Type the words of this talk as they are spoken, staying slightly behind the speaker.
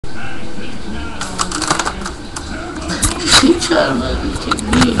trying to move the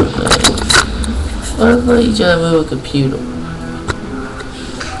computer, man? What the fuck you trying to move a computer?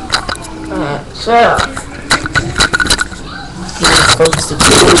 Alright, shut up. Focus the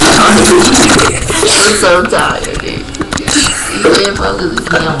camera. I'm so tired, dude. You can't focus the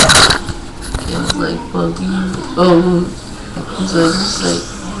camera. It was like, fuck you. Oh, so it's just like,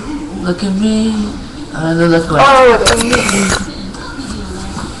 look at me. I don't look like. Oh, look at me.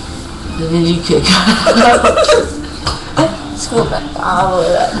 And then you kick out. School back all the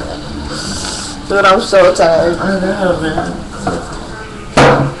way back. Dude, I'm so tired. I know, man.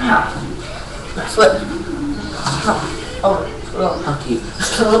 Flip. Over. I'll keep.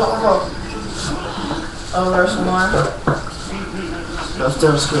 Over some more. No,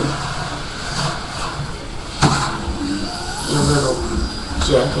 still scream. You little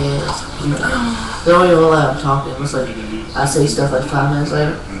jackass. They don't even allow I'm talking. It's like, I say stuff like 5 minutes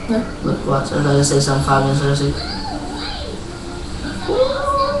later. Yeah. Look, watch. I just say something 5 minutes later. See?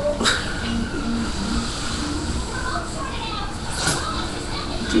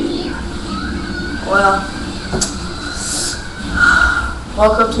 Well,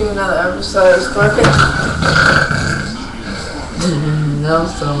 welcome to another episode of Scorpion. That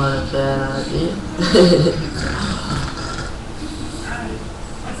was so much a bad idea.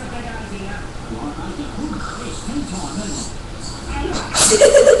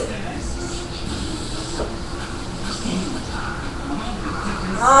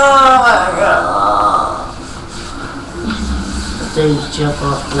 Oh my god. They jump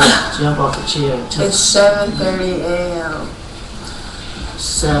off the chair and touch. It's 7:30 a.m.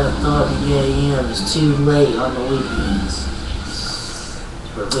 7:30 a.m. is too late on the weekends.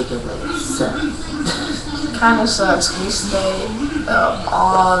 We're waking up like at 7. Kinda sucks. We stayed up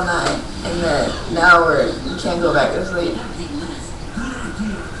all night and then now we can't go back to sleep.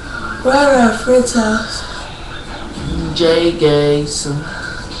 We're at our friend's house. Jay Gason.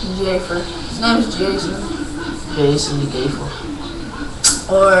 Jafer. His name's Jason. Jason the Gayful.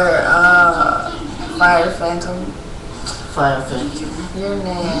 Or Fire Phantom. Fire Phantom. Your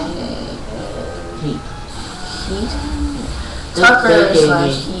name is Heat. Heat? Tucker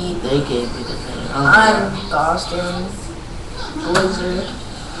slash Heat. They gave me the name. I'm Boston. Blizzard.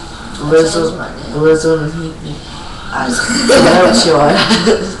 Blizzard and Heat. I'm sure.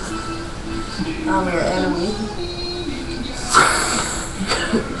 I'm your enemy.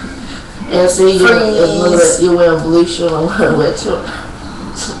 Yeah, see, you're wearing blue shirt, I'm wearing red shirt.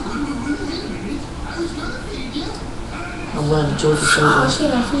 I'm wearing the Georgia shirt. Oh shit,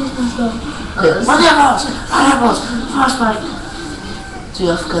 I freeze myself. My apples! Frostbite! Dude,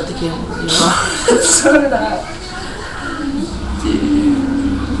 I forgot the camera. You know? So did I. Dude.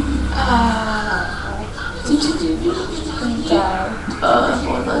 Thank God.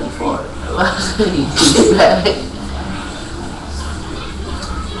 194.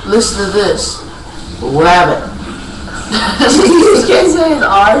 Listen to this. Rabbit. You can't say an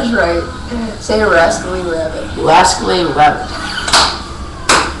R's right. Say rascally rabbit. Wascly rabbit.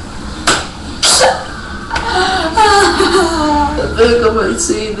 I think I might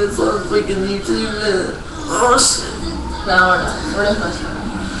see this on freaking YouTube, man. Oh shit. No, we're not. We're just messing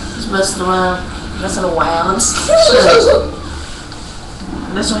around. Just messing around. Messing around.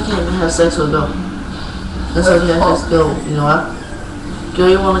 That's why I can't even have sex with a girl. That's why I can't have sex with a girl. You know what? Girl,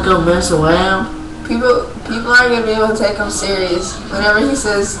 you wanna go mess around? People aren't gonna be able to take him serious. Whenever he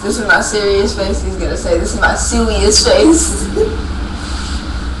says, "This is my serious face," he's gonna say, "This is my sewious face."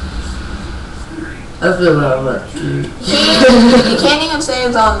 I feel like dude. He can't even say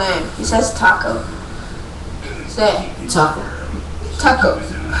his own name. He says taco. Say it. Taco. Taco.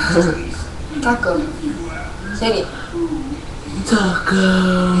 Taco. Say it. Taco.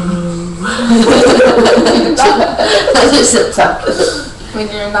 I just said taco. When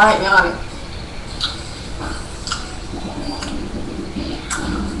you're not yawning.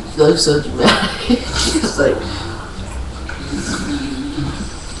 Like so dramatic. It's like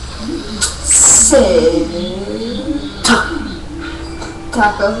Say taco.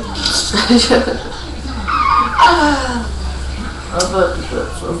 Taco. I'm about to put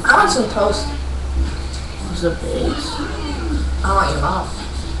some. I want some toast. What's up, eggs? I want your mom.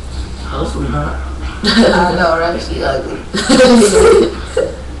 Hopefully not. I know, right? She ugly.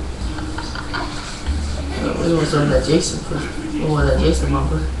 We want some of that Jason pussy. We want that Jason mom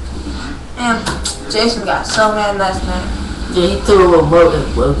pussy. Man, Jason got so mad last night. Yeah, he threw a remote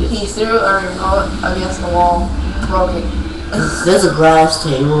and broke it. He threw a remote against the wall, broke it. There's a glass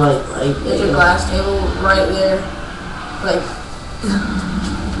table like There's a glass table right there. Like,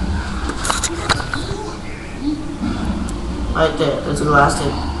 right there. There's a glass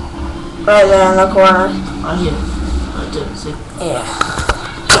table. right there in the corner. Right here. Right too. See? Yeah.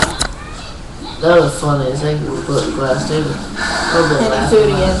 That was funny. It's like we put a glass table. And he threw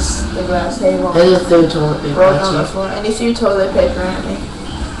it against the glass table. And he threw toilet paper Broke at on you. the floor. And he threw toilet paper at me.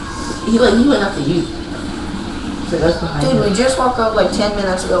 He went after you. So that's behind Dude, him. we just woke up like 10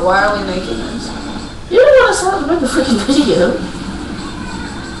 minutes ago. Why are we making this? You don't want to stop to make a freaking video.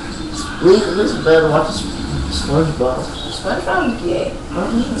 This is better watch SpongeBob. SpongeBob is gay.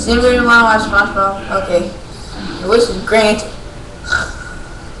 Does anybody want to watch SpongeBob? Okay. Your wish is granted.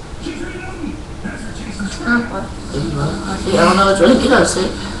 See, I don't know what's really good. See,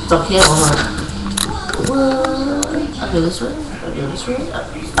 it's okay. I do this way. I do this way.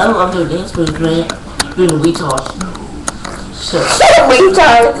 I don't love doing dance moves, man. Doing retards. Shut up.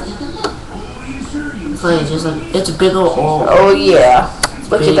 Retard. It's just like it's a big old all. Oh yeah.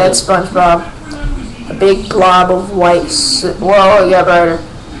 Look at that SpongeBob. A big blob of white. Whoa, yeah, brother.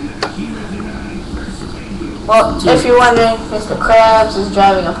 Well, if you're wondering, Mr. Krabs is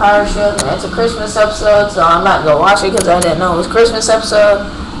driving a pirate ship, and it's a Christmas episode, so I'm not gonna watch it because I didn't know it was Christmas episode.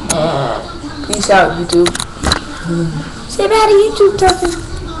 And peace out, YouTube. Say bye to YouTube, Tucker.